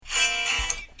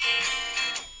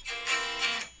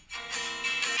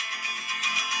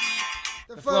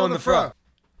Flo and the Fro.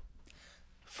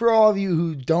 For all of you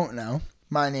who don't know,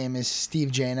 my name is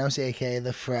Steve Janos, a.k.a.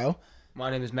 The Fro.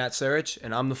 My name is Matt Surich,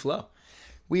 and I'm the Flo.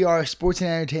 We are a sports and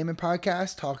entertainment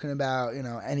podcast talking about,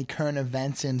 any current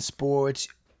events in sports,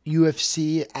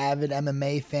 UFC, avid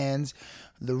MMA fans,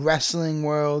 the wrestling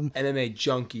world. MMA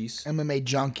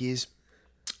junkies,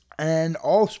 and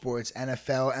all sports,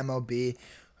 NFL, MLB.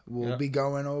 We'll be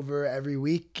going over every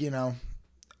week,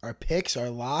 our picks,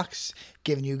 our locks,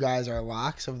 giving you guys our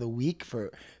locks of the week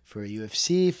for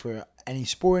UFC, for any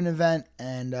sporting event,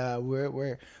 and we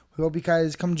hope you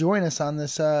guys come join us on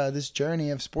this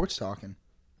journey of sports talking.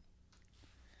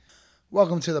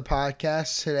 Welcome to the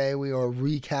podcast. Today we are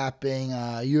recapping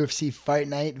UFC Fight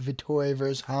Night, Vettori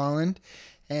versus Holland,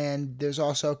 and there's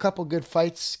also a couple good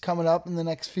fights coming up in the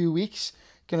next few weeks.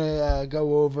 Gonna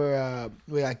go over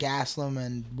we got Gastelum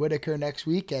and Whittaker next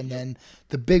week, and then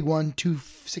the big one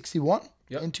 261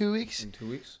 in 2 weeks.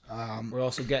 We're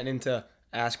also getting into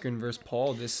Askren versus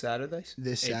Paul this Saturday.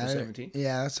 April 17th.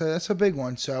 Yeah, that's a big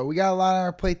one. So we got a lot on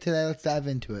our plate today. Let's dive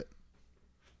into it.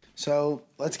 So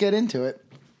let's get into it.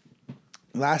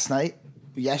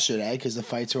 Yesterday, because the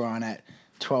fights were on at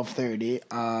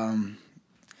 12:30.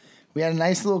 We had a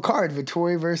nice little card,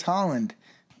 Vettori versus Holland.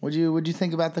 What'd you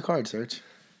think about the card, Serge?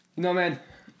 Man,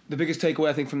 the biggest takeaway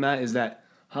I think from that is that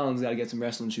Holland's got to get some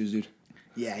wrestling shoes, dude.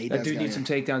 Yeah, he does. That dude needs some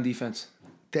takedown defense.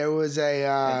 There was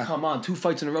a... come on, 2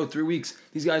 fights in a row, 3 weeks.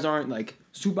 These guys aren't like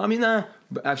super...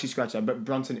 but actually scratch that. But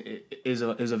Brunson is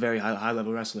a very high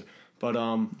level wrestler. But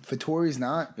Vettori's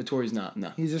not.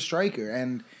 No. He's a striker,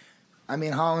 and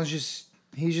Holland's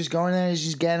he's just going there. He's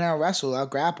just getting out wrestled, out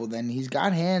grappled, and he's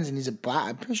got hands, and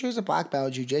I'm pretty sure he's a black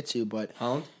belt jiu-jitsu, but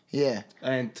Holland. Yeah.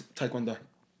 And Taekwondo.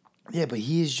 Yeah, but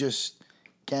he's just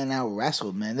getting out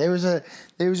wrestled, man. There was a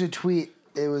tweet.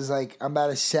 It was like, I'm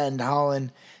about to send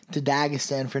Holland to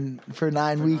Dagestan for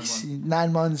 9 weeks,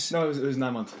 9 months. No, it was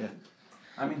 9 months.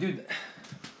 Yeah. Dude, it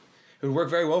would work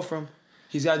very well for him.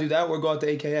 He's got to do that or go out to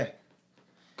AKA.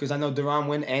 Because I know Deron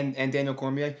Wynn and Daniel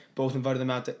Cormier both invited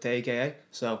them out to AKA.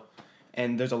 So,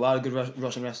 and there's a lot of good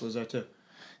Russian wrestlers there too.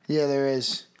 Yeah, there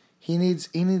is. He needs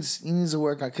to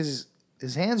work out because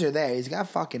his hands are there. He's got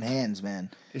fucking hands, man.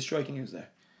 His striking is there.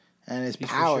 And his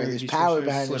power. There's power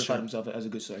behind his solidified himself as a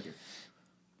good striker.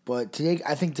 But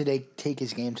I think to take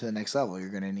his game to the next level, you're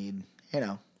gonna need,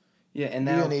 Yeah, and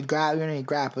now you're gonna need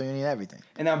grappling, you need everything.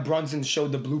 And now Brunson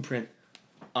showed the blueprint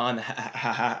on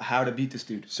how to beat this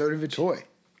dude. So did Vettori.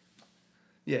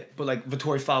 Yeah, but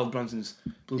Vettori followed Brunson's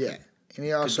blueprint. Yeah, and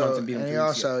he also,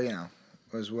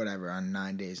 was whatever on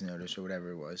 9 days' notice or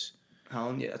whatever it was.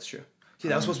 Holland, yeah, that's true. See,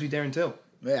 that was supposed to be Darren Till.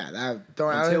 Yeah,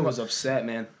 Till was upset,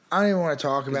 man. I don't even want to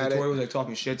talk about Vettori was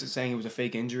talking shit, saying it was a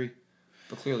fake injury,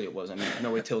 but clearly it was.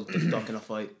 No way Till's stuck in a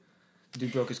fight. The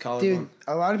dude broke his collarbone. Dude,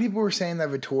 a lot of people were saying that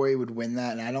Vettori would win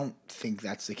that, and I don't think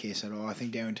that's the case at all. I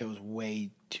think Darren Till was way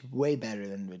better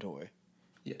than Vettori.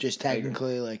 Yeah, just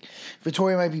technically,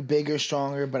 Vettori might be bigger,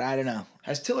 stronger, but I don't know.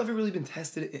 Has Till ever really been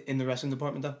tested in the wrestling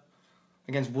department, though?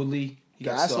 Against Woodley, he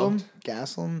got Gastelum?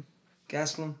 subbed.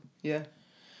 Gastelum, yeah.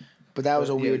 But that was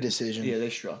a weird decision. Yeah, they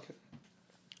struck.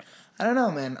 I don't know,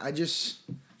 man. I just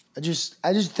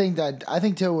think that I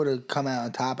think Till would have come out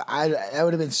on top. That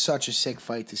would have been such a sick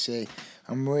fight to see.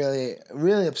 I'm really,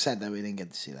 really upset that we didn't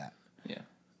get to see that. Yeah.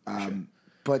 Sure.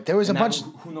 But there was a bunch.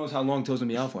 Who knows how long Till's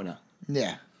gonna be out for now?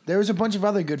 Yeah. There was a bunch of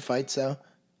other good fights, though,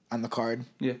 on the card.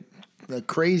 Yeah.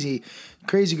 Crazy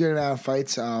good amount of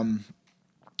fights.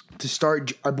 To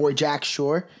start, our boy Jack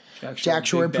Shore. Jack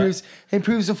Shore improves to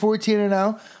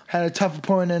 14-0. Had a tough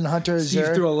opponent in Hunter Azure.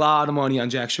 Steve threw a lot of money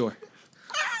on Jack Shore.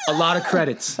 A lot of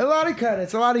credits. A lot of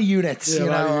units. Yeah, a lot of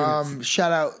units.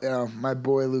 Shout out, my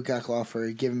boy Luke Eckloff for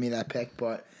giving me that pick,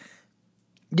 but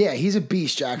yeah, he's a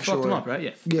beast, Jack Shore. Fucked him up, right?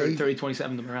 Yeah. 30-27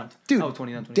 them around. Dude,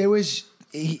 29-27. There was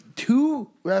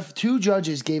two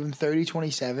judges gave him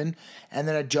 30-27, and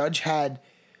then a judge had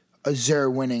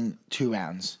Azure winning 2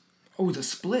 rounds. Oh, it's a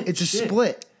split. It's a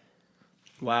split.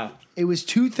 Wow. It was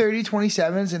 2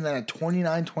 30-27s and then a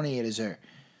 29-28 Azure.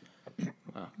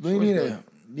 Wow.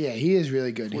 Yeah, he is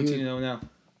really good. 14-0 now.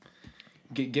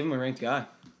 Give him a ranked guy.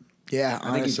 Yeah, honestly.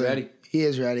 I think he's ready. He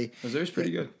is ready. Azure's pretty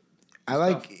good.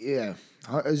 Azure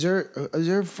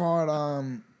fought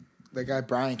the guy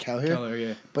Brian Kelleher.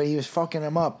 Yeah. But he was fucking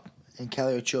him up, and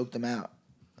Kelleher choked him out.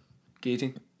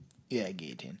 Guillotine? Yeah,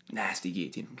 guillotine. Nasty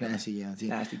guillotine. Okay. Nasty guillotine.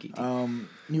 Nasty guillotine.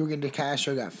 Jürgen De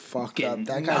Castro got fucked up.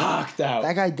 That guy knocked out.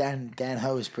 That guy Dan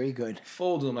Ho is pretty good.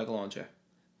 Folded him like a lawn chair.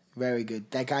 Very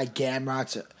good. That guy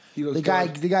Gamrot's the good. guy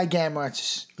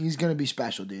Gamrot's he's gonna be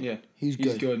special, dude. Yeah, he's good.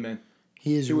 He's good, man.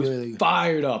 He is really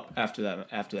fired up after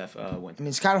that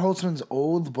win. Scott Holtzman's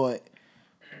old, but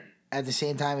at the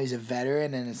same time, he's a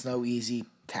veteran, and it's no easy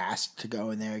task to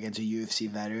go in there against a UFC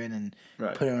veteran and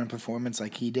put on a performance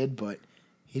like he did, but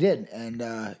he did. And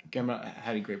Gamrot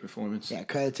had a great performance. Yeah,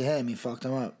 credit to him. He fucked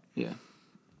him up. Yeah.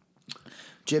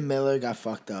 Jim Miller got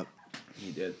fucked up.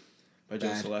 He did. By Joe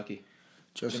Solecki.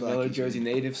 Jim Miller, Jersey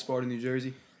native, Sparta, New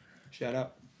Jersey. Shout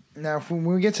out. Now, when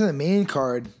we get to the main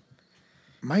card,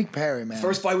 Mike Perry, man.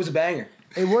 First fight was a banger.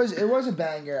 It was a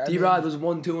banger. D-Rod was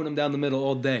 1-2 him down the middle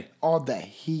all day. All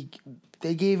day. Did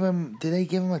they give him a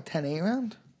 10-8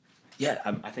 round? Yeah,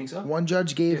 I think so. One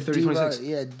judge gave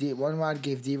 30-26. One rod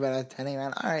gave D-Rod a 10-8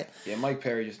 round. All right. Yeah, Mike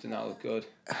Perry just did not look good.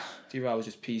 D-Rod was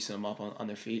just piecing them up on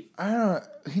their feet. I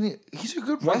don't know. He's a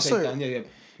good wrestler. Yeah.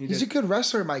 He's a good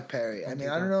wrestler, Mike Perry. I mean,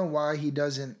 I don't know why he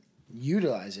doesn't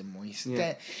utilize him more. He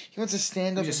wants to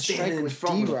stand up and strike with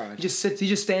D-Rod. He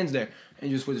just stands there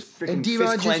and just with his freaking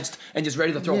fist clenched and just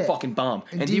ready to throw a fucking bomb.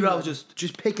 And D-Rod was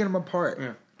just picking him apart.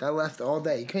 Yeah. That left all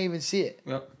day. You can't even see it.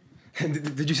 Yep.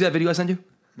 And did you see that video I sent you?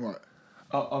 What?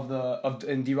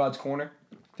 In D-Rod's corner,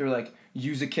 they were like,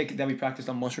 use a kick that we practiced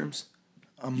on mushrooms.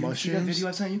 On mushrooms? You see that video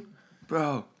I sent you?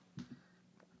 Bro.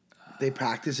 They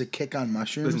practice a kick on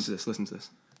mushrooms? Listen to this.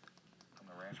 On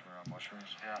the ranch we were on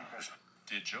mushrooms? Yeah.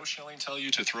 Did Joe Schelling tell you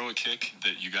to throw a kick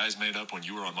that you guys made up when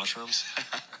you were on mushrooms?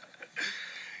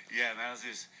 Yeah, man, it was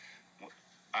just...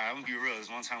 I'm gonna be real.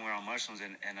 There's one time we were on mushrooms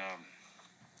and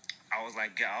I was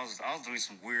like, I was doing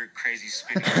some weird, crazy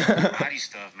spinning body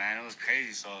stuff, man. It was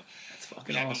crazy. So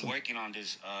we had been working on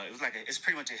this. It was like it's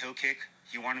pretty much a heel kick.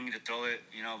 He wanted me to throw it,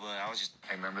 but I was just.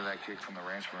 I remember that kick from the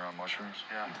ranch when we were on mushrooms.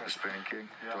 Yeah, the spinning kick.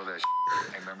 Yeah. Throw that.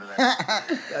 I remember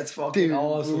that. That's fucking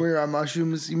awesome. When we were on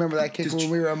mushrooms, you remember that kick when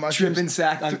we were on mushrooms? Tripping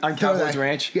sack on Cowboys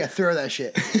Ranch. Yeah, throw that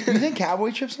shit. You think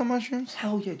Cowboy trips on mushrooms?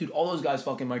 Hell yeah, dude. All those guys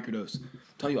fucking microdose.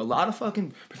 Tell you, a lot of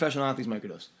fucking professional athletes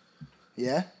microdose.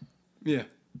 Yeah. Yeah.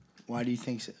 Why do you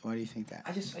think so? Why do you think that?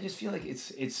 I just feel like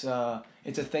it's a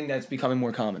thing that's becoming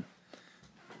more common.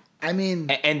 I mean,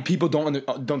 and people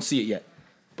don't see it yet,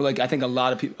 but like I think a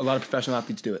lot of professional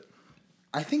athletes do it.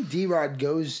 I think D-Rod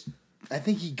goes. I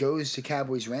think he goes to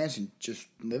Cowboys Ranch and just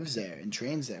lives there and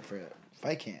trains there for a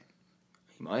fight camp.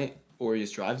 He might, or he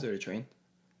just drives there to train.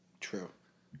 True.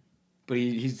 But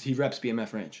he reps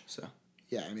BMF Ranch, so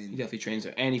yeah, I mean he definitely trains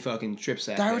there, and he fucking trips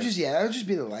sack. That would just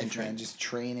be the life, man. Just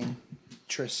training.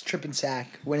 Trip and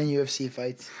sack, winning UFC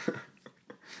fights.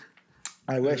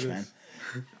 I wish, man.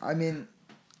 I mean,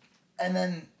 and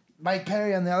then Mike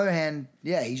Perry, on the other hand,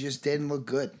 yeah, he just didn't look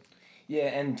good.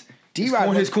 Yeah, and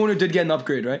D-Rod his corner did get an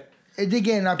upgrade, right? It did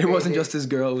get an upgrade. It wasn't just his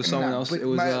girl; it was someone else. It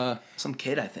was some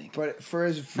kid, I think. But for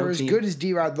as good as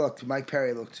D-Rod looked, Mike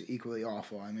Perry looked equally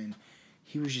awful. I mean,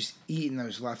 he was just eating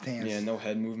those left hands. Yeah, no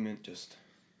head movement, just.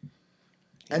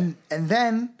 Yeah. And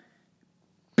then.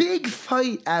 Big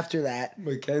fight after that.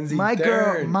 My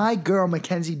girl,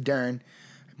 Mackenzie Dern.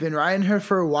 I've been riding her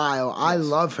for a while. Yes. I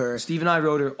love her. Steve and I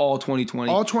rode her all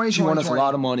 2020. All 2020. She won us a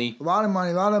lot of money. A lot of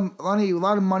money. A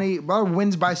lot of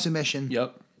wins by submission.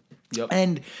 Yep.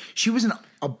 And she was an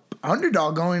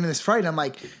underdog going into this fight. And I'm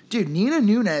like, dude, Nina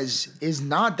Nunes is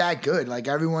not that good. Like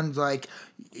everyone's like,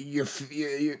 you're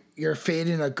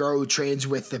fading a girl who trains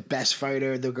with the best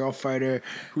fighter, the girl fighter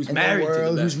who's in married the world, to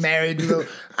the best. who's married to the.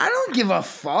 I don't give a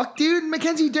fuck, dude.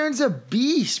 Mackenzie Dern's a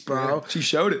beast, bro. Yeah, she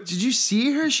showed it. Did you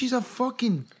see her? She's a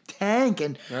fucking tank,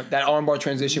 and that armbar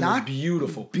transition was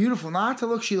beautiful. Beautiful. Not to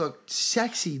look, she looked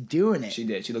sexy doing it. She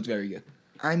did. She looked very good.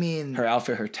 I mean, her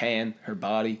outfit, her tan, her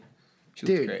body. She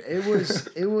dude, looked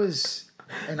great. it was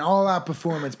an all-out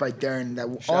performance by Dern that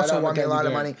also won me a lot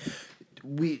of money.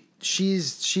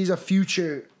 She's a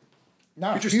future,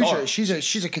 not future star.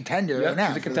 She's a contender right now.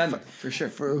 She's a contender for sure.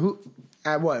 For who?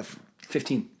 At what?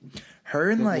 15. Her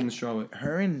and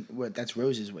what? That's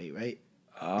Rose's weight, right?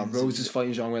 Rose is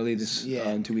fighting Zhang Weili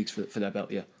in 2 weeks for that belt.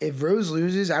 Yeah. If Rose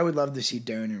loses, I would love to see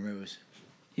Dern and Rose.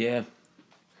 Yeah,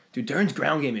 dude, Dern's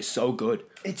ground game is so good.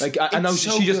 I know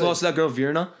so she just lost to that girl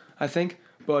Virna, I think,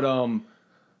 but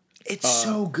it's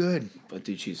so good. But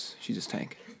dude, she's just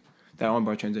tank. That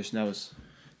armbar transition,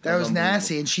 that was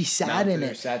nasty, and she sat in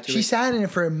it. She sat in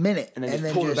it for a minute, and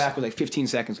then pulled her back with like 15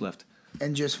 seconds left,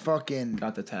 and just fucking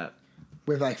got the tap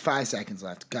with like 5 seconds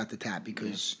left. Got the tap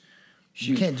because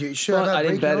you can't do. I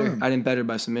didn't bet her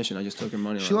by submission. I just took her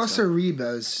money. She lost to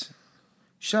Ribas.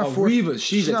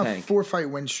 She's a tank. 4-fight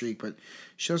win streak, but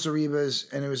she lost to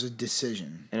Ribas, and it was a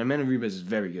decision. And Amanda Ribas is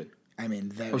very good. I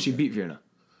mean, she beat Virna.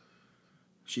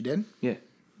 She did? Yeah.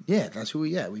 Yeah, that's who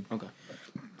we. Okay.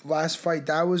 Last fight,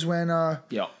 that was when.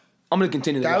 Yeah, I'm gonna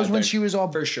continue. That was when she was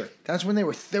all for sure. That's when they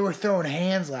were throwing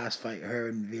hands last fight. Her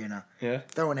and Virna. Yeah.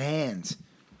 Throwing hands.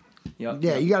 Yeah.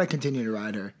 Yeah, you got to continue to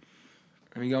ride her.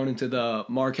 And we going into the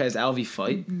Marquez Alvey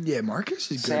fight. Yeah, Marcus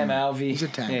is good. Sam man. Alvey. He's a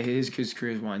tank. Yeah, his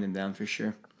career's winding down for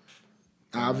sure.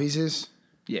 Alvey's is?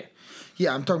 Yeah.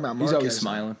 Yeah, I'm talking about Marquez. He's always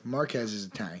smiling. Marquez is a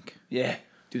tank. Yeah.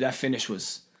 Dude, that finish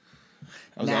was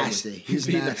Nasty. ugly. He's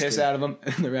beat the nasty. piss out of him,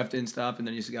 and the ref didn't stop, and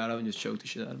then he just got up and just choked the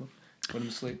shit out of him. Put him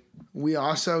to sleep. We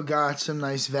also got some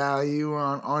nice value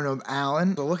on Arnold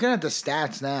Allen. So looking at the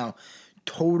stats now,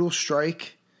 total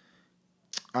strike,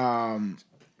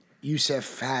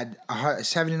 Youssef had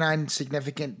 79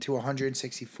 significant to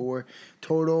 164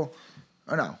 total.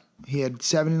 Oh no, he had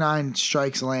 79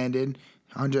 strikes landed,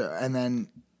 100, and then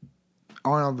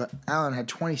Arnold Allen had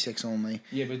 26 only.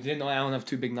 Yeah, but didn't Allen have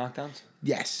 2 big knockdowns?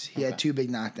 Yes, he had 2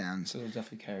 big knockdowns. So those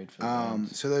definitely carried for the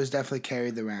rounds. So those definitely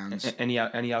carried the rounds. And he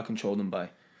out-controlled him by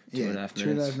 2.5 minutes.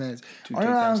 2.5 minutes. 2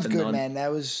 Arnold takedowns Allen's to good, none. man.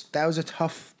 That was a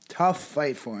tough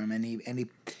fight for him, and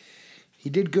he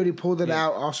did good. He pulled it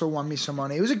out. Also won me some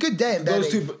money. It was a good day in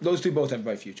betting. Those two both have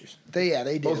bright futures. They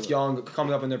did. Both young,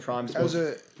 coming up in their primes. That was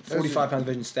both 45-pound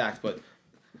division stacked, but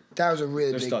That was a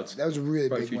really They're big. studs. That was a really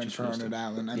Bright big win futures for for those Arnold two.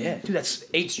 Allen. I yeah, mean, dude, that's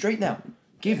 8 straight now.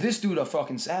 Give this dude a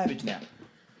fucking savage now.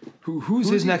 Who's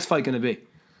his next fight gonna be?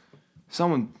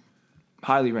 Someone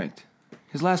highly ranked.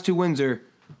 His last 2 wins are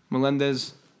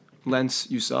Melendez, Lentz,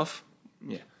 Yusuf.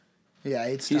 Yeah, yeah,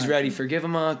 it's he's time. ready for give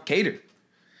him a Cater.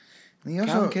 And he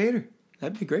Calvin also, Cater.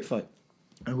 That'd be a great fight.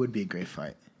 it would be a great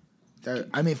fight.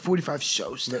 I mean, 45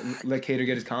 so stacked. Let Cater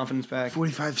get his confidence back.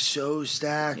 45 so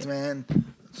stacked, man.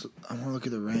 I want to look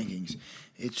at the rankings.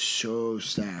 It's so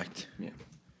stacked. Yeah.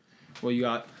 Well, you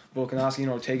got Volkanovski and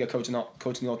Ortega coaching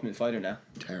the Ultimate Fighter now.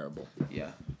 Terrible.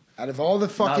 Yeah. Out of all the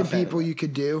fucking fan of people that. you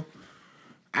could do,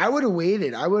 I would have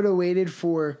waited. I would have waited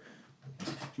for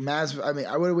I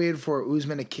would have waited for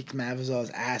Usman to kick Masvidal's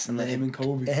ass and Let him and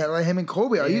Kobe. And let him and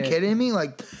Kobe. Are you Yeah. kidding me?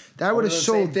 Like that would have Same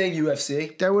sold. thing,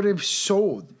 UFC. That would have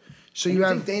sold. So you You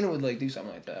have think Dana would do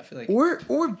something like that? I feel like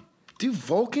or do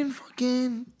Vulcan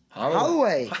fucking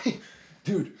Holloway.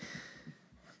 Dude,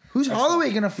 Who's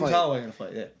Holloway gonna who's fight? Holloway gonna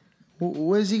fight? Yeah.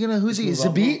 What is he gonna? Who's he? Move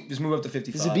up- Zabit? Just move up to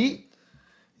 55. Zabit?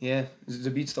 Yeah,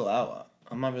 Zabit's still out.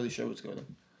 I'm not really sure what's going on.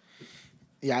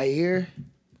 Yair?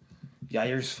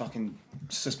 Yair's fucking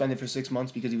suspended for 6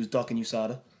 months because he was ducking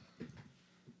USADA.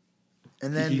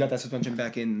 And then He got that suspension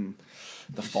back in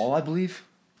the fall, I believe.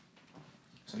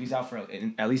 So he's out for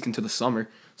at least into the summer.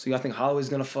 So I think Holloway's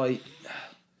gonna fight.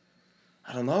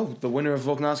 I don't know, the winner of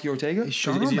Volkanovski Ortega. is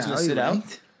Sean he just gonna O'Malley sit out?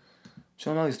 ranked?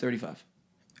 Sean O'Malley's 35.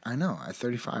 I know. At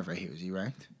 35 right here. Is he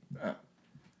ranked?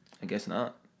 I guess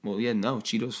not. Well, yeah, no.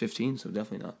 Cheeto's 15, so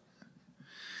definitely not.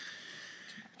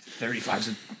 35's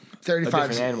a 35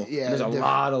 different animal. Yeah. There's a different.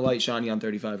 lot of light shining on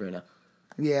 35 right now.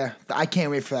 Yeah. I can't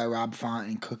wait for that Rob Font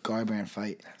and Cook Garbrandt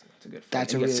fight. That's a good fight.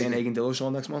 That's And a you got really Sanhagen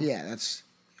Dillashaw next month? Yeah, that's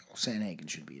Sanhagen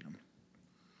should beat him.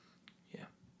 Yeah.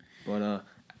 But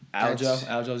That's-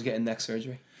 Aljo's getting neck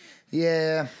surgery.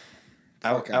 Yeah.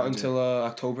 Out Fuck Aljo. until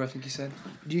October, I think he said.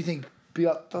 Do you think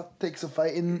Beata takes a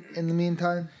fight in the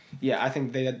meantime? Yeah, I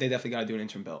think they definitely got to do an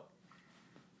interim belt.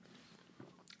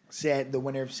 The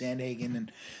winner of Sandhagen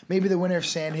and maybe the winner of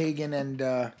Sandhagen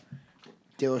and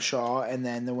Dillashaw, and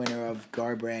then the winner of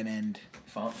Garbrandt and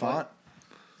Font.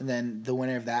 And then the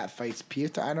winner of that fights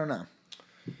Pieta. I don't know.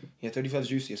 Yeah, 35's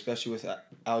juicy, especially with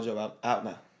Aljo out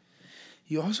now.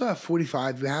 You also have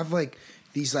 45. You have like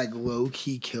these like low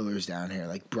key killers down here,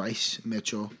 like Bryce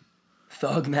Mitchell,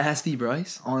 Thug Nasty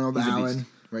Bryce. Arnold He's a Allen, beast.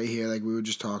 right here, like we were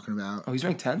just talking about. Oh, he's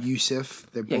ranked 10th? Yusuf.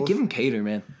 They're Yeah, both. give him Cater,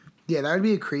 man. Yeah, that would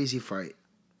be a crazy fight.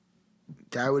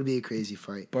 That would be a crazy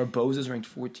fight. Barboza's ranked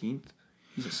 14th.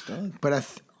 He's a stud.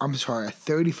 But I'm sorry, at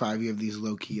 35, you have these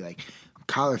low key like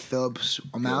Kyler Phillips.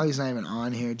 O'Malley's not even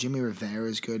on here. Jimmy Rivera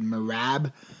is good.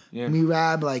 Merab. Yeah.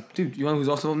 Merab, like Dude, you know who's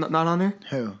also not on there?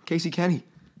 who? Casey Kenny.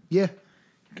 Yeah.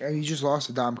 He just lost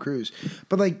to Dom Cruz.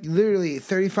 But like literally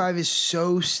 35 is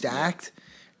so stacked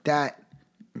that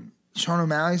Sean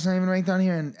O'Malley's not even ranked on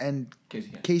here and Casey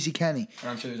Kenny. Casey Kenny.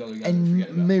 And I'm sure there's other guys And I forget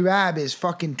about. Merab is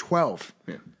fucking 12.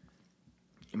 Yeah.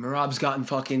 And Merab's gotten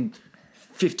fucking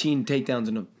 15 takedowns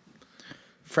in a...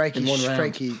 In one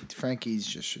round. Frankie's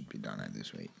just should be done at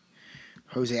this weight.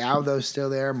 Jose Aldo's still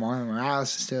there. Marlon Morales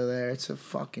is still there. It's a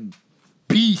fucking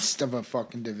beast of a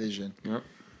fucking division.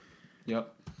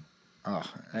 Yep. Oh,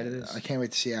 That it is. I can't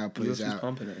wait to see how it plays UFC's out.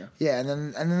 pumping it now. Yeah,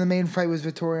 and then the main fight was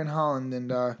Vettori and Holland, and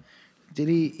did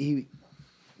he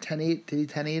 10-8? Did he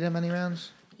 10-8 him any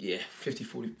rounds? Yeah,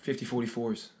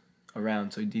 50-44s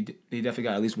around, so he definitely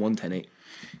got at least one 10-8.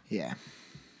 Yeah.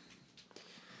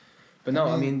 But no,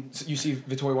 I mean, so you see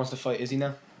Vettori wants to fight Izzy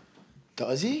now?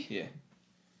 Does he? Yeah.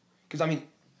 Because, I mean,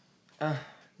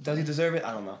 does he deserve it?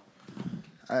 I don't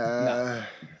know.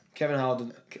 Kevin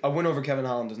Holland, a win over Kevin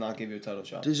Holland does not give you a title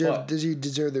shot. Does he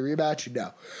deserve the rematch?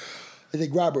 No. I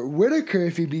think Robert Whittaker,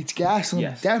 if he beats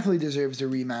Gastelum, definitely deserves a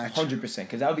rematch. 100%,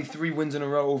 because that would be 3 wins in a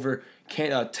row over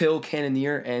Till,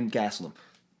 Cannonier, and Gastelum.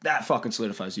 That fucking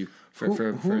solidifies you for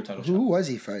a title shot. Who was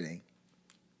he fighting?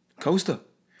 Costa.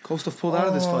 Costa pulled out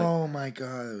of this fight. Oh my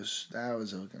god, that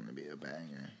was going to be a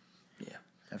banger. Yeah.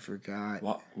 I forgot.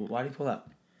 Why did he pull out?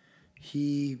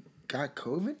 He got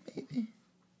COVID, maybe?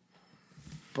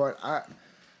 But that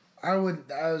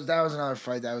was another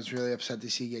fight that I was really upset to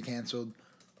see get canceled.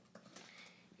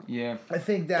 Yeah. I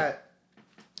think that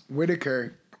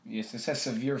Whittaker... Yes, it says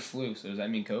severe flu, so does that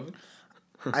mean COVID?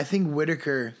 I think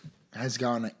Whittaker has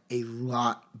gone a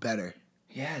lot better.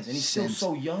 Yes, and he's still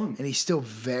so young. And he's still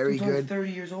very good. He's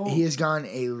 30 years old. He has gone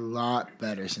a lot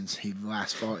better since he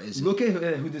last fought Izzy. Look at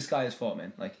who this guy has fought,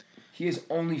 man. Like, he has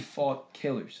only fought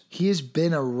killers. He has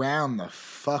been around the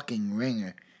fucking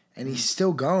ringer. And he's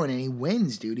still going, and he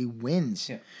wins, dude. He wins.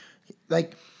 Yeah.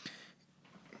 Like,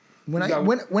 when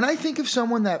I think of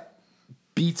someone that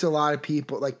beats a lot of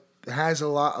people, like, has a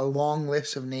long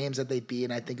list of names that they beat,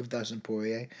 and I think of Dustin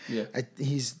Poirier. Yeah.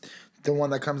 He's the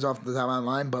one that comes off the top of my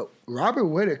line. But Robert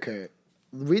Whittaker,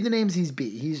 read the names he's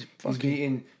beat. He's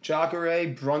beaten Jacare,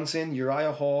 Brunson,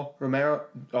 Uriah Hall, Yoel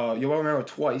Romero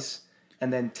twice,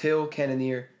 and then Till,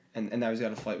 Cannonier, and now he's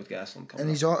got a fight with Gastelum coming. And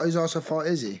he's also fought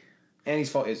Izzy. And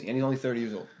he's fought Izzy, and he's only 30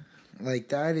 years old. Like,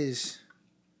 that is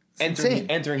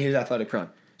entering his athletic prime.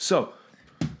 So,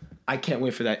 I can't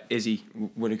wait for that Izzy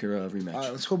Whittaker rematch.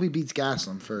 Let's hope he beats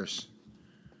Gastelum first.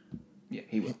 Yeah,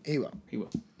 he will. He will.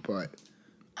 But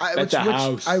I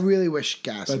really wish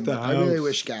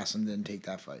Gastelum didn't take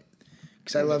that fight,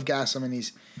 because I love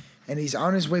Gastelum, and he's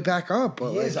on his way back up.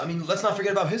 But he is. I mean, let's not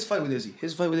forget about his fight with Izzy.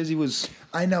 His fight with Izzy was...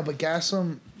 I know, but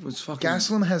Gastelum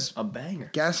has a banger.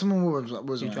 Gastelum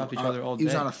was he dropped each other all day. He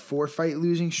was on a 4-fight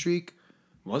losing streak.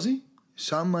 Was he?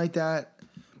 Something like that.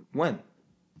 When?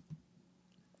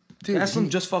 Dude, Gastelum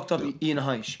just fucked up Ian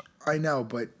Heish. I know,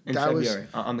 but in February,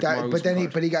 on the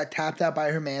Kamaru but he got tapped out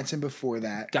by Hermanson before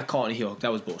that. Got caught in a heel hook.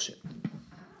 That was bullshit.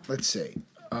 Let's see.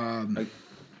 I think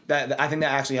that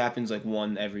actually happens like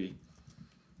one every...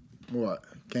 What?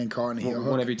 Getting caught in a heel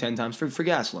hook? One every 10 times for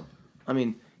Gastelum. I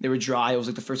mean, they were dry. It was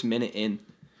like the first minute in.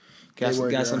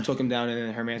 Gastelum took him down, and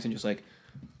then Hermanson just like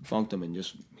funked him and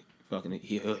just fucking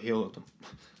heel hooked him.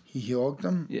 He heel hooked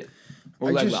him? Yeah.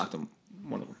 Or leg locked him.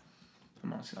 One of them.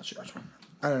 I'm honestly not sure which one.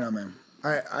 I don't know, man.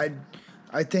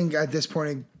 I think at this point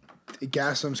in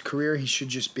Gastelum's career, he should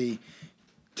just be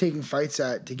taking fights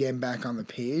to get him back on the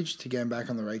page, to get him back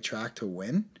on the right track to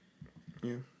win.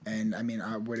 Yeah. And, I mean,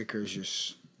 Whittaker's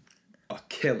just... A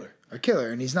killer,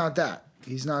 and he's not that.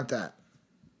 Yeah,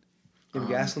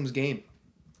 Gastelum's game.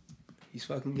 He's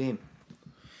fucking game.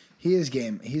 He is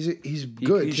game. He's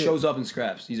good. He shows up in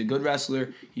scraps. He's a good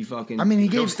wrestler. He fucking. I mean,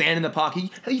 he'll stand in the pocket.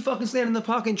 He fucking stand in the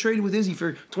pocket and traded with Izzy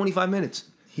for 25 minutes.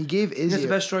 He gave Izzy. He's the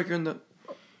best striker in the,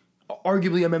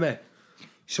 arguably MMA.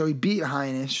 So he beat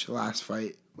Heinisch last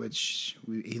fight, which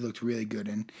he looked really good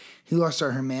in. He lost to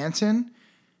Hermanson,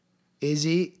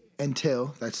 Izzy, and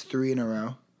Till. That's 3 in a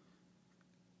row.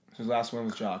 His last one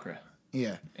was Jacare.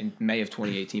 Yeah. In May of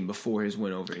 2018, before his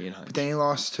win over Ian Heish. But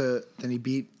then he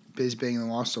beat Bisping and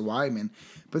lost to Weidman.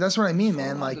 But that's what I mean,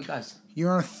 man. Like,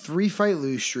 you're on a 3-fight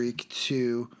lose streak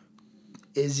to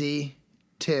Izzy,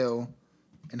 Till,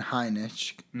 and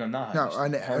Heinisch. No, not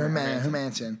Heinisch. No,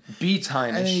 Hermanson. Beats Heinisch.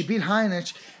 And then he beat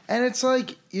Heinisch. And it's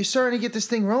like, you're starting to get this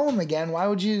thing rolling again. Why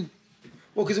would you...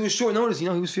 Well, because it was short notice. He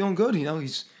was feeling good.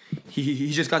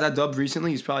 He just got that dub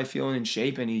recently. He's probably feeling in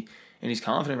shape, and he's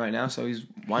confident right now. So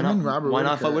why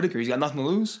not fight Whittaker? He's got nothing to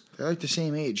lose. They're like the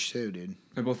same age too, dude.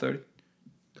 They're both 30.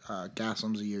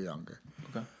 Gastelum's a year younger.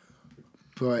 Okay.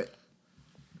 But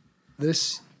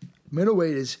this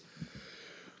middleweight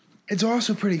it's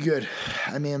also pretty good.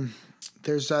 I mean,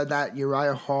 there's that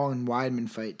Uriah Hall and Weidman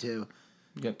fight too.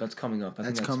 Yep, that's coming up. I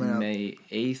think that's coming up May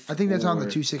 8th. I think that's on the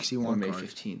 261 or May card.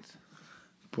 15th.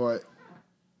 But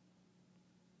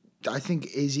I think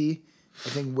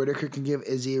Whittaker can give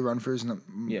Izzy a run for his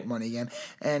money again.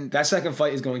 And that second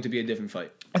fight is going to be a different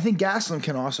fight. I think Gastelum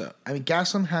can also. I mean,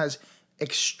 Gastelum has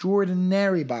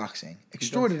extraordinary boxing. His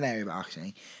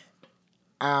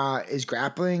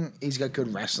grappling, he's got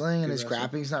good wrestling, and his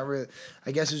grappling's not really...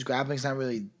 I guess his grappling's not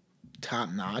really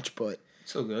top-notch, but...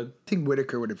 So good. I think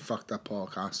Whittaker would have fucked up Paulo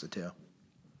Costa, too.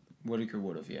 Whittaker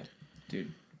would have, yeah.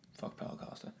 Dude, fuck Paulo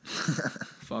Costa.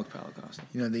 Fuck Paulo Costa.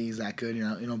 You don't think he's that good? You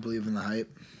don't believe in the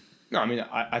hype? No, I mean,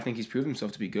 I think he's proved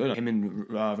himself to be good. Him and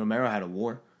Romero had a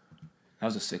war. That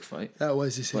was a sick fight. That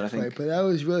was a sick fight, but that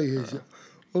was really his...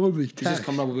 Holy He's just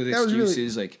coming up with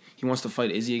excuses. Like, he wants to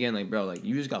fight Izzy again. Like, bro, like,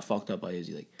 you just got fucked up by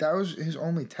Izzy. Like, that was his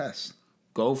only test.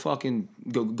 Go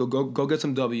get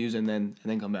some W's and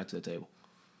then come back to the table.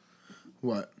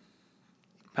 What?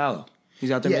 Paolo. He's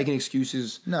out there making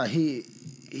excuses. No, he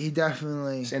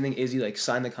definitely sending Izzy, like,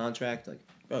 sign the contract. Like,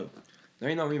 bro, there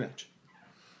ain't no rematch.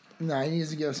 No, he needs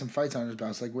to give us some fights on his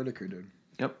bounce like Whittaker did.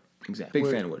 Yep, exactly.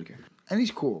 Big fan of Whittaker. And he's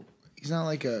cool. He's not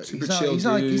like a super chill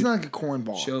dude. He's not like a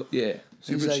cornball. Chill, yeah.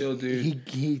 Super chill dude.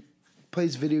 He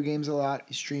plays video games a lot.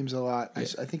 He streams a lot. Yeah.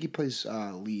 I think he plays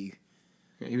League.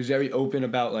 He was very open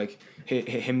about, like,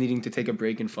 him needing to take a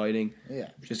break in fighting. Yeah.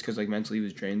 Just because, like, mentally he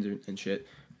was drained and shit.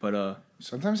 But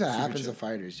sometimes that happens to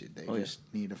fighters, dude. They just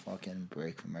need a fucking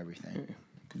break from everything. Yeah.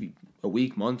 Could be a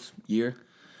week, month, year.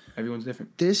 Everyone's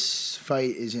different. This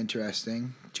fight is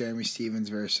interesting. Jeremy Stevens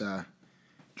versus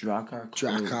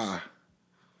Drakkar.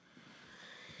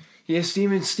 Yeah,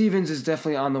 Stevens is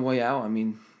definitely on the way out. I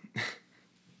mean,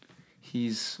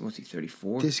 he's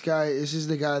 34? This is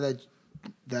the guy that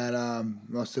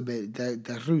must have been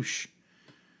that Rouge.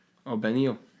 Oh,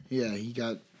 Benio. Yeah, he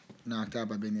got knocked out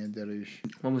by Benio Rouge.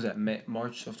 When was that?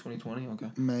 March of 2020? Okay.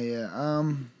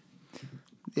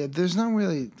 Yeah, there's not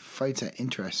really fights that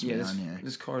interest me on here.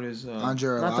 This card is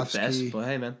Andre not the best, but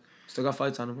hey, man, still got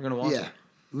fights on them. We're gonna watch it.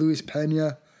 Luis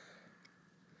Pena.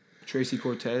 Tracy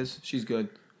Cortez, she's good.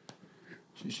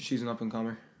 She's an up and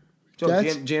comer.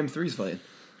 Jam3's fighting.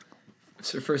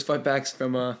 It's her first fight back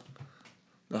from the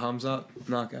Hamzat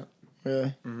knockout.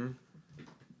 Really? Mm-hmm.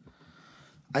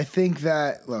 I think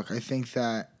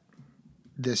that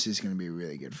this is going to be a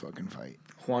really good fucking fight.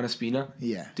 Juan Espina?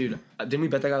 Yeah. Dude, didn't we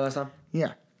bet that guy last time?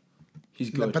 Yeah. He's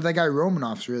good. But that guy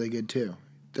Romanov's really good too.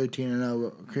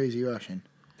 13-0, crazy Russian.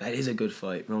 That is a good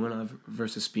fight. Romanov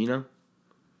versus Spina.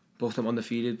 Both of them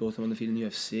undefeated. Both of them undefeated in the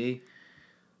UFC.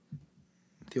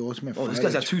 The ultimate fight. Oh, this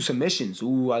guy's got 2 submissions.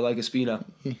 Ooh, I like Espina.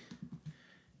 Yeah.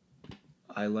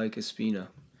 I like Espina.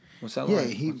 What's that line?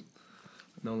 Yeah,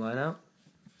 no line out?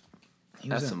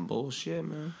 That's some bullshit,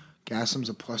 man. Gastelum's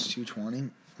a plus 220.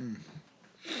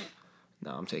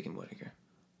 No, I'm taking Whittaker.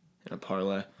 In a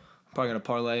parlay. I'm probably going to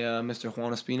parlay Mr.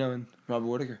 Juan Espina and Robert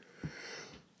Whittaker.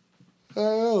 I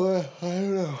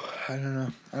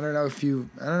don't know if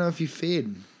you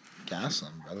fade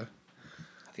Gastelum, brother.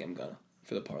 I think I'm gonna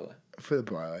for the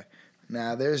parlay.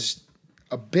 Now there's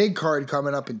a big card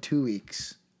coming up in 2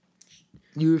 weeks.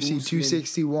 UFC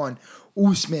 261.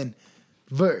 Usman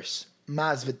versus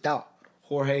Masvidal.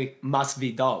 Jorge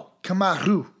Masvidal.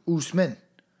 Kamaru Usman.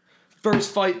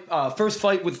 First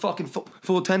fight with fucking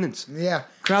full attendance. Yeah.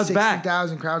 Crowd's back.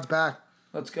 60,000 crowds back.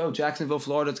 Let's go. Jacksonville,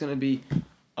 Florida. It's going to be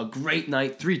a great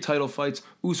night. 3 title fights.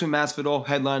 Usman Masvidal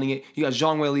headlining it. You got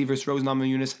Zhang Weili versus Rose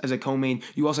Namajunas as a co-main.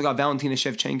 You also got Valentina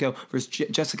Shevchenko versus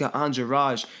Jessica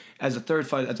Andrade as the third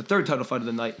title fight of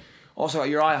the night. Also got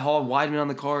Uriah Hall, Weidman on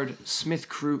the card. Smith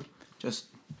Crute.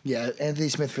 Yeah, Anthony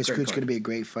Smith versus Crute's going to be a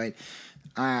great fight.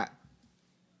 I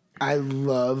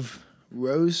love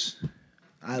Rose.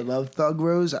 I love Thug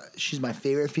Rose. She's my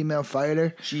favorite female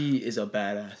fighter. She is a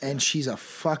badass. And she's a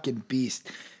fucking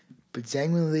beast. But Zhang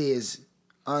Weili is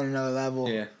on another level.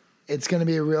 Yeah. It's going to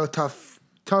be a real tough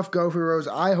go for Rose.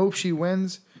 I hope she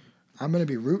wins. I'm going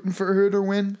to be rooting for her to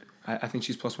win. I think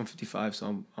she's plus 155,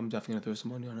 so I'm definitely going to throw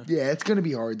some money on her. Yeah, it's going to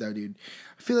be hard, though, dude.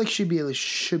 I feel like she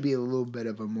should be a little bit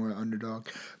of a more underdog.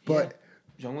 But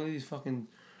Zhang Weili's fucking...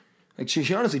 Like,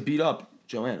 she honestly beat up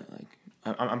Joanna. Like,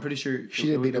 I'm pretty sure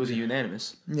it was a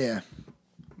unanimous. Yeah.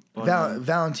 But,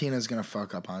 Valentina's going to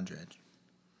fuck up Andrade.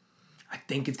 I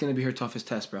think it's going to be her toughest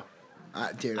test, bro.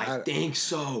 Dude, I think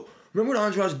so. Remember what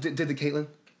Andrade did to Caitlyn?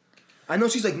 I know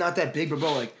she's, like, not that big, but,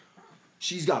 bro, like,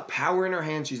 she's got power in her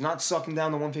hands. She's not sucking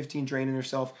down the 115, draining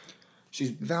herself.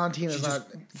 Valentina's not...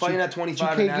 fighting at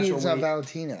 25 in natural weight. not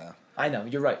Valentina. I know,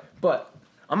 you're right. But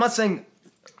I'm not saying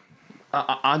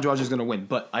Andrade is going to win,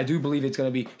 but I do believe it's going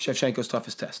to be Shevchenko's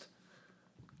toughest test.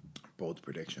 Bold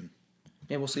prediction.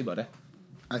 Yeah, we'll see, buddy.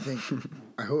 I think...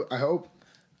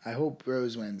 I hope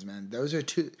Rose wins, man. Those are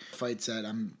 2 fights that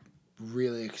I'm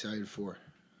really excited for.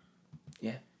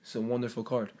 Yeah, it's a wonderful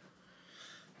card.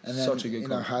 And then, such a good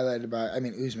card. Highlighted by,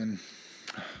 Usman.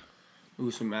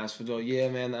 Usman Masvidal. Yeah,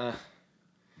 man.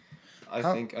 I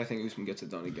think Usman gets it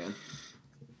done again.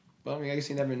 But, I mean, I guess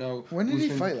you never know. When did he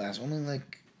fight last? Only,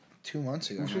 2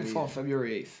 months ago. Usman fought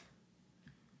February 8th.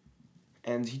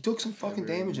 And he took some fucking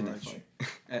damage in that fight.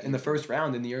 In the first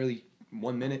round, in the early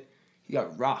 1 minute, he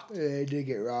got rocked. Yeah, he did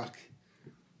get rocked.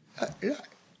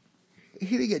 He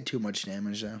didn't get too much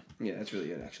damage, though. Yeah, that's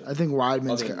really it, actually. I think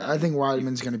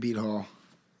Weidman's going to beat Hall.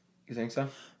 You think so?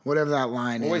 Whatever that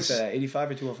line is. Wait, say that.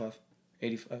 85 or 205?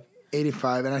 85.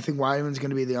 85, and I think Weidman's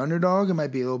going to be the underdog. It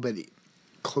might be a little bit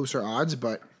closer odds,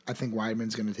 but I think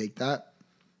Weidman's going to take that.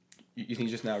 You think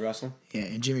he's just now wrestling? Yeah,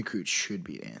 and Jimmy Crute should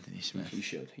beat Anthony Smith. He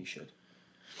should.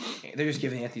 They're just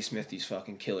giving Anthony Smith these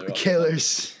fucking killer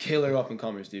up and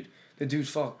comers, dude. The dude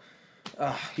fought.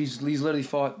 He's literally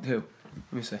fought who?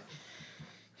 Let me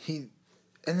see.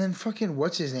 And then fucking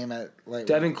what's his name at like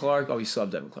Devin Clark. Oh, he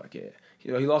subbed Devin Clark. Yeah.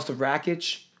 He lost to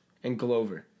Rakic and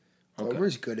Glover. Okay.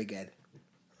 Glover's good again.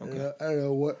 Okay. I don't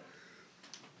know what.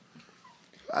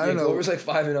 I don't know. Glover's like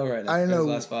 5-0 right now. I don't know. His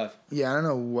last 5. Yeah, I don't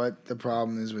know what the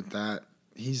problem is with that.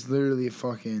 He's literally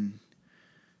fucking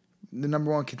the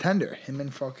number 1 contender. Him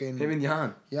and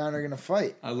Jan. Jan are gonna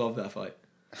fight. I love that fight.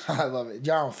 I love it.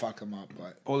 Jan will fuck him up,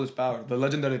 but Polish power, the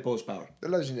legendary Polish power. The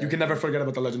legendary. You can never forget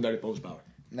about the legendary Polish power.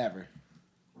 Never.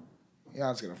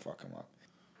 Jan's gonna fuck him up.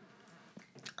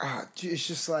 It's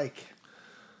just like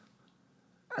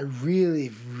I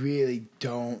really, really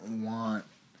don't want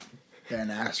Ben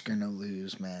Askren to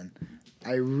lose, man.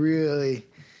 I really.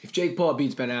 If Jake Paul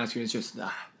beats Ben Askren, it's just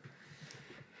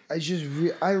I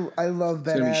love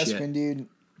Ben Askren, shit. dude,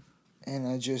 and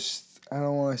I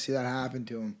don't want to see that happen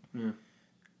to him. Yeah.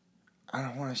 I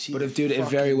don't want to see. But it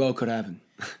very well could happen.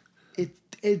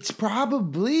 It's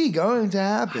probably going to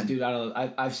happen. Dude,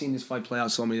 I've seen this fight play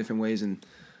out so many different ways, and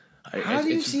how do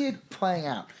you see it playing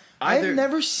out? I've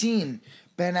never seen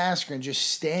Ben Askren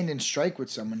just stand and strike with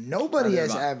someone. Nobody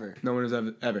has ever. No one has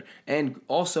ever. And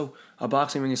also, a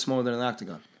boxing ring is smaller than an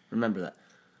octagon. Remember that.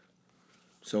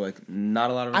 So, like, not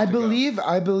a lot of room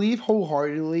I believe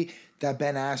wholeheartedly that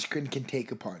Ben Askren can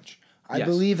take a punch. I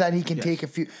believe that he can take a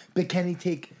few, but can he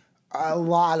take a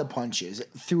lot of punches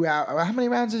throughout? How many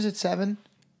rounds is it? 7?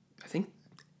 I think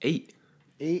 8.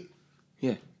 8?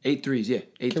 Yeah. 8 threes, yeah.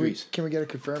 8 threes. Can we get a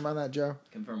confirm on that, Joe?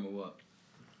 Confirm with what?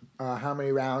 How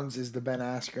many rounds is the Ben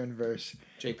Askren versus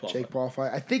Jake Paul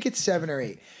fight? I think it's 7 or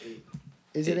 8.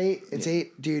 Is it 8? It's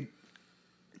 8, dude.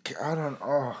 I don't.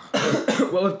 Oh.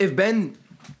 Well, if Ben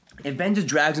just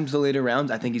drags him to the later rounds,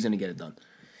 I think he's gonna get it done.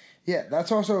 Yeah,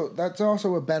 that's also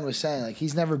what Ben was saying. Like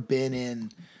he's never been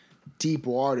in deep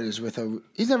waters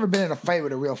he's never been in a fight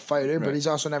with a real fighter, but he's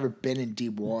also never been in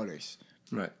deep waters.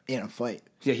 Right. In a fight.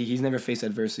 Yeah, he's never faced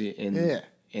adversity in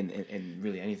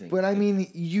really anything. But I mean,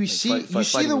 you see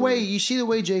the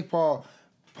way Jake Paul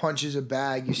punches a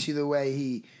bag. You see the way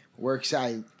he works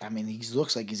out. I mean, he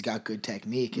looks like he's got good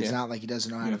technique. It's not like he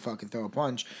doesn't know how to fucking throw a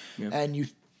punch. Yeah. And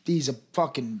he's a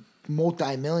fucking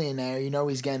multi-millionaire. You know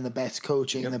he's getting the best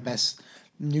coaching, the best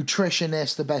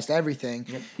nutritionist, the best everything.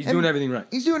 Yep. He's doing everything right.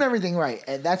 He's doing everything right,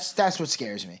 and that's what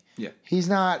scares me. Yeah, he's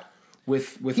not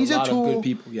with a lot of good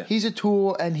people. Yeah, he's a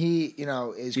tool, and he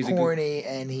is corny,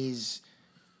 and he's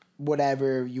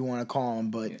whatever you want to call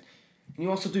him. But and you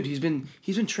also, dude, he's been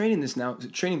training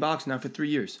boxing now for 3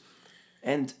 years,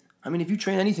 and I mean, if you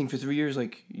train anything for 3 years,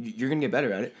 like you're gonna get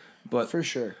better at it. But for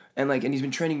sure, and he's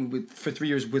been training for 3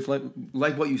 years with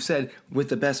like what you said, with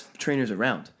the best trainers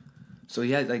around. So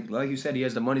he has like you said, he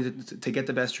has the money to get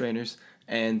the best trainers,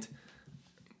 and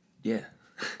yeah,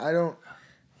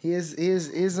 He has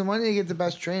the money to get the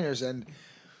best trainers, and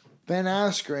Ben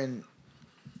Askren.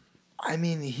 I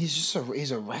mean, he's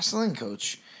a wrestling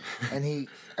coach, and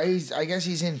I guess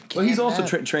he's in. Well, he's also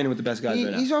training with the best guys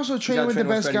right now. He's also training with the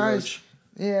best guys. Roach.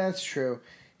 Yeah, that's true.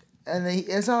 And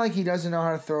it's not like he doesn't know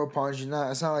how to throw a punch.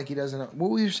 It's not like he doesn't know.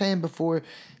 What were you saying before?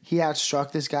 He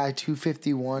outstruck this guy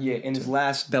 251. Yeah, in his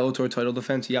last Bellator title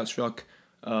defense, he outstruck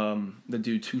the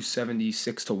dude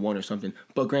 276-1 or something.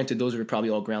 But granted, those were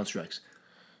probably all ground strikes.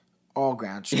 All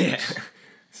ground strikes. Yeah.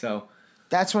 So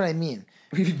that's what I mean.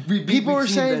 People were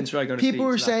saying,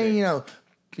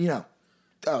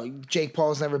 oh, Jake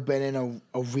Paul's never been in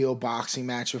a real boxing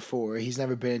match before. He's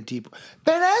never been in deep.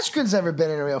 Ben Askren's never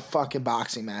been in a real fucking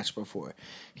boxing match before.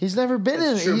 He's never been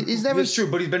That's in. True. He's never. That's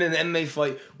true, but he's been in an MMA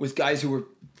fight with guys who were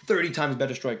 30 times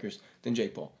better strikers than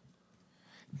Jake Paul.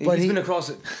 But he's been across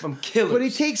it from killers. But he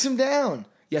takes him down.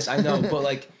 Yes, I know,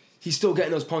 but he's still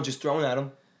getting those punches thrown at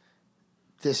him.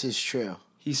 This is true.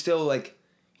 He's still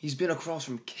he's been across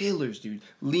from killers, dude.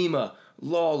 Lima,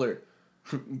 Lawler,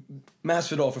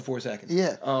 Masvidal for 4 seconds.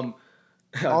 Yeah. All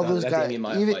those guys.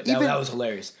 That was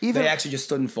hilarious. They actually just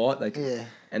stood and fought,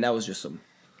 and that was just some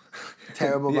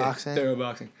terrible boxing. Terrible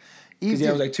boxing. Because you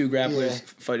have two grapplers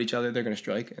fight each other, they're gonna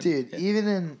strike.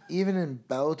 Even in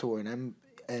Bellator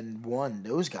and one,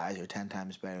 those guys are 10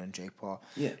 times better than Jake Paul.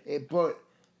 Yeah. But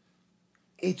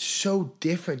it's so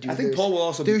different, dude. I think Paul will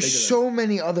also be bigger. There's so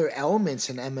many other elements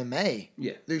in MMA.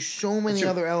 Yeah. There's so many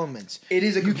other elements. It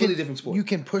is a completely different sport. You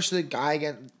can push the guy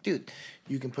against... Dude,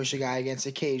 you can push a guy against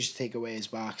a cage to take away his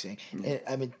boxing.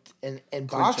 And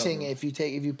boxing, if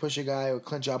you push a guy or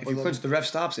clinch up with him... the ref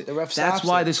stops it. The ref stops That's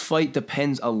why it. this fight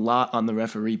depends a lot on the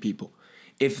referee, people.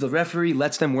 if the referee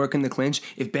lets them work in the clinch,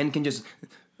 if Ben can just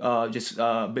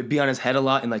be on his head a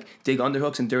lot and like dig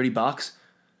underhooks and dirty box,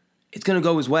 it's gonna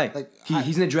go his way. Like,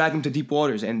 He's gonna drag him to deep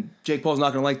waters, and Jake Paul's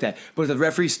not gonna like that. But if the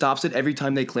referee stops it every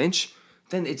time they clinch,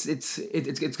 then it's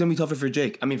gonna be tougher for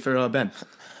Jake. I mean for Ben.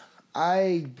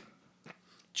 I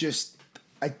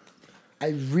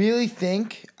really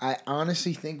think, I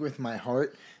honestly think with my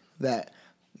heart that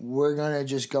we're gonna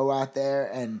just go out there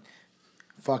and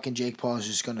fucking Jake Paul is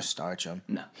just gonna starch him.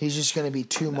 No. He's just gonna be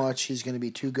too much. He's gonna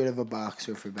be too good of a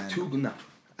boxer for Ben. No.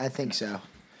 I think so.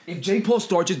 If Jake Paul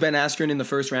starches Ben Askren in the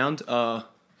first round, I'll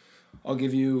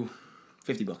give you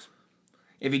 $50.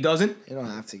 If he doesn't, You don't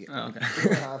have to get. oh, okay. You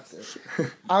don't have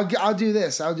to. I'll do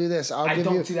this. I'll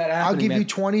don't see that happening, give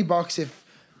you man. $20 if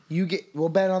you get. We'll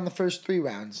bet on the first 3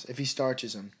 rounds if he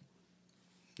starches him.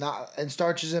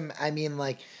 Starches him. I mean,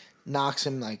 like, knocks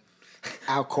him like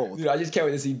out cold. Dude, I just can't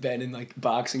wait to see Ben in like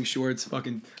boxing shorts,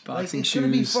 fucking boxing It's shoes.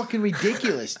 gonna be fucking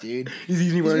ridiculous, dude.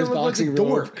 He's gonna wear his gonna look like a boxing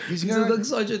dork. robe. He's He's gonna- gonna look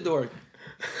such a dork.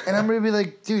 And I'm gonna be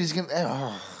like, dude, he's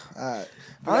gonna.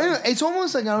 It's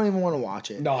almost like I don't even want to watch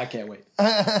it. No, I can't wait.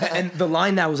 And the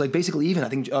line now is like basically even. I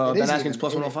think Ben is Askren's even.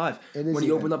 plus 105. It is When he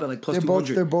even. opened up at like plus They're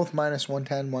 200. They're both minus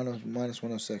 110, minus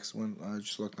 106. When I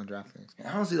just looked on DraftKings. And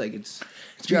honestly, like it's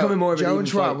becoming more of an Joe even and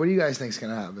Schwab, fight. what do you guys think's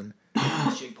gonna happen?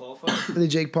 Jake Paul fight? The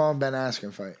Jake Paul and Ben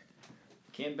Askren fight.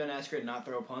 Can Ben Askren not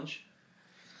throw a punch?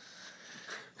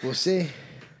 We'll see.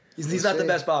 He's not the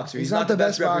best boxer. He's not the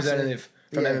best representative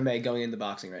from Yeah. MMA going into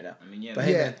boxing right now. I mean, yeah. But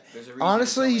hey, Yeah. man, There's a reason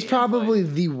Honestly, it's he's only probably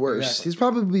him the worst. Exactly. He's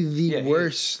probably the Yeah, he is.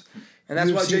 worst. and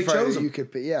that's why UFC Jake fighter chose him. You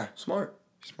could pick. Yeah, Smart.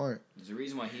 smart. There's a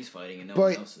reason why he's fighting and no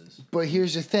one else is. But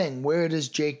here's the thing: where does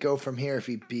Jake go from here if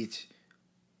he beats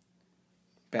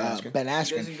Ben Askren. Ben He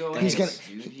Askren? doesn't go He's gonna.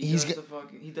 anywhere, dude. He's does gonna.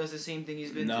 he does the same thing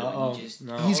he's been No, doing. He just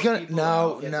no. He's calls gonna people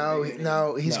out, gets a no. bigger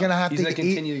name. He's No. gonna have He's to gonna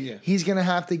continue, yeah. He's gonna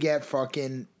have to get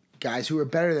fucking guys who are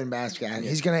better than Masvidal.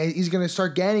 He's gonna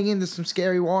start getting into some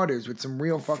scary waters with some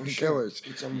real fucking killers.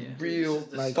 It's some Yeah. real This is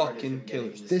the start of fucking him getting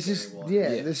killers. into This is scary water.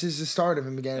 Yeah. this is the start of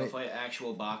him He'll getting fight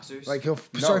actual boxers. like he'll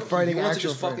No, start fighting he wants to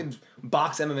actual just fucking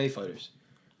box MMA fighters.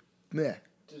 Yeah,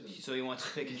 So he wants to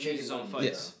pick and choose his own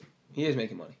fights. He is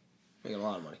making money. Making a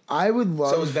lot of money. I would love.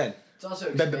 So is Ben. It's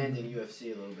also Ben- expanding UFC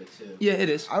a little bit too. Yeah, it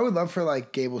is. I would love for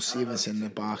like Gable Stevenson to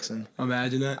boxing.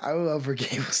 Imagine that. I would love for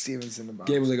Gable Stevenson to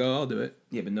boxing. Gabe was like, "Oh, I'll do it."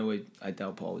 Yeah, but no way. I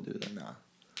doubt Paul would do that. No,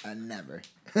 I never.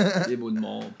 Gabe would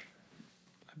maul him.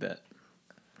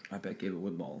 I bet Gabe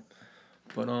would maul him.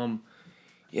 But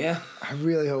yeah. I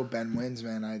really hope Ben wins,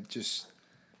 man.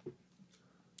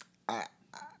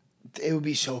 It would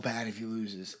be so bad if he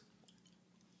loses.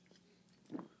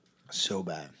 So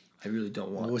bad. I really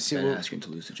don't want We'll see Ben what- Askren to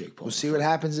lose to Jake Paul. We'll see what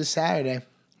happens this Saturday.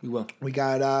 We will. We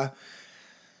got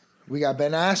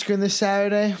Ben Askren this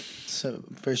Saturday. So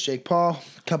first Jake Paul,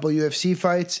 couple UFC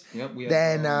fights. Yep, we have,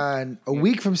 Then a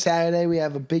week from Saturday we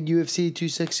have a big UFC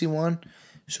 261.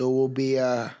 So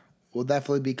we'll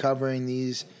definitely be covering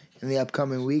these in the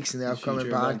upcoming weeks in the upcoming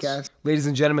future podcast. events. Ladies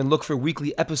and gentlemen, look for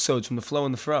weekly episodes from The Flow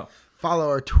and The Fro. Follow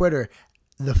our Twitter,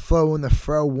 The Flow and The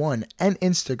Fro 1, and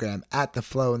Instagram at The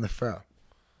Flow and The Fro.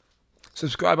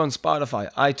 Subscribe on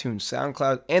Spotify, iTunes,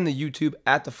 SoundCloud, and the YouTube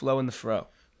at The Flow and The Fro.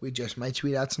 We just might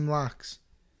tweet out some locks.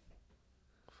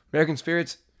 American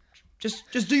Spirits, just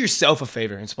do yourself a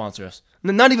favor and sponsor us.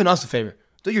 Not even us a favor.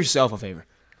 Do yourself a favor.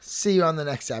 See you on the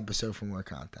next episode for more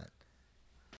content.